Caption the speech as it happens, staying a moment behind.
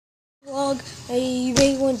vlog. I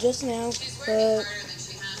made one just now, but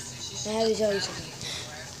I have to tell you something.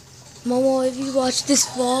 Momo, if you watch this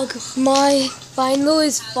vlog, my vinyl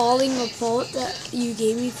is falling apart that you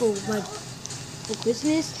gave me for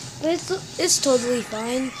Christmas, but it's totally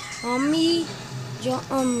fine. Mommy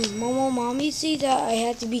see that I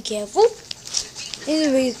had to be careful.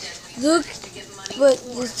 Anyways, look what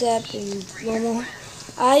just happened, Momo.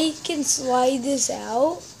 I can slide this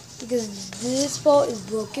out because this part is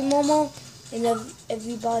broken, Momo, and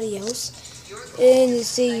everybody else. And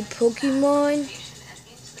it's a Pokemon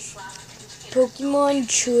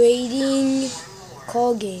trading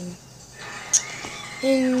card game.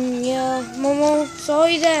 And yeah, Momo,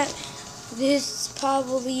 sorry that this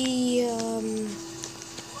probably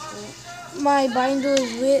my binder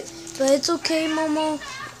is wet, but it's okay, Momo,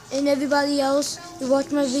 and everybody else who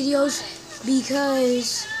watch my videos,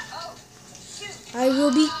 because I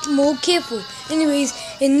will be more careful. Anyways,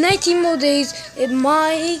 in 19 more days,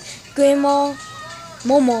 my grandma,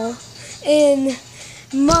 Momo, and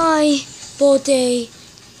my birthday.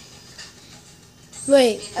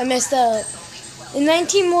 Wait, I messed up. In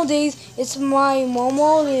 19 more days, it's my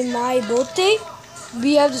Momo and my birthday.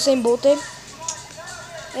 We have the same birthday.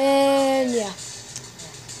 And yeah.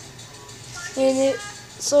 And it's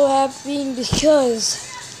so happy because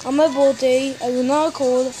on my birthday, I will not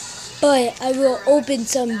record, but I will open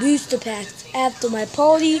some booster packs after my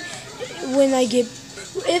party. If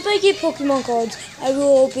I get Pokemon cards, I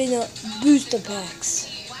will open up booster packs.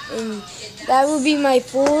 And that will be my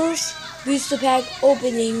first booster pack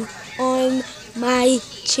opening on my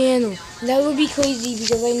channel. That would be crazy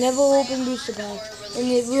because I never opened booster packs, and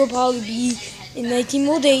it will probably be in 19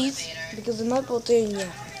 more days because of my birthday. And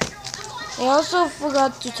yeah, I also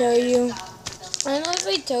forgot to tell you. I don't know if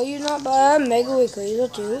I tell you or not, but I'm Mega Rayquaza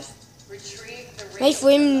too. My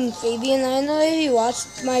friend Fabian, I don't know if he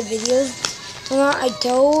watched my videos or not. I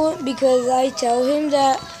tell him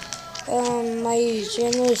that my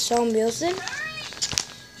channel is Sean Wilson,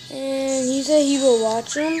 and he said he will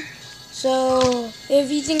watch them. So if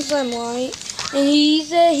he thinks I'm right, and he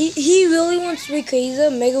said he really wants Rayquaza,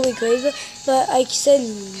 Mega Rayquaza, but I said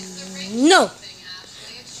no.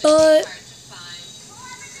 But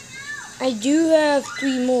I do have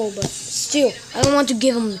 3 more, but still, I don't want to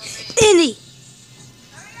give him any.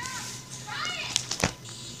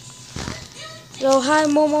 So hi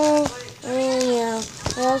Momo, and yeah,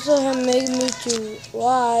 I also have Mega Mewtwo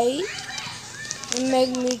Y and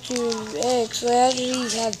Mega Mewtwo X. So I actually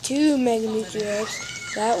have 2 Mega Mewtwo X.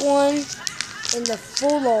 That one and the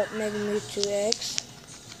full art Mega Mewtwo X.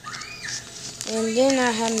 And then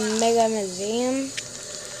I have Mega Mazam.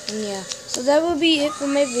 And yeah, so that will be it for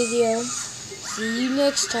my video. See you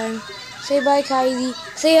next time. Say bye, Kylie.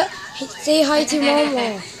 Say hi to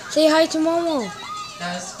Momo. Say hi to Momo.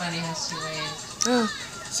 That was funny how she waved.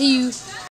 See you.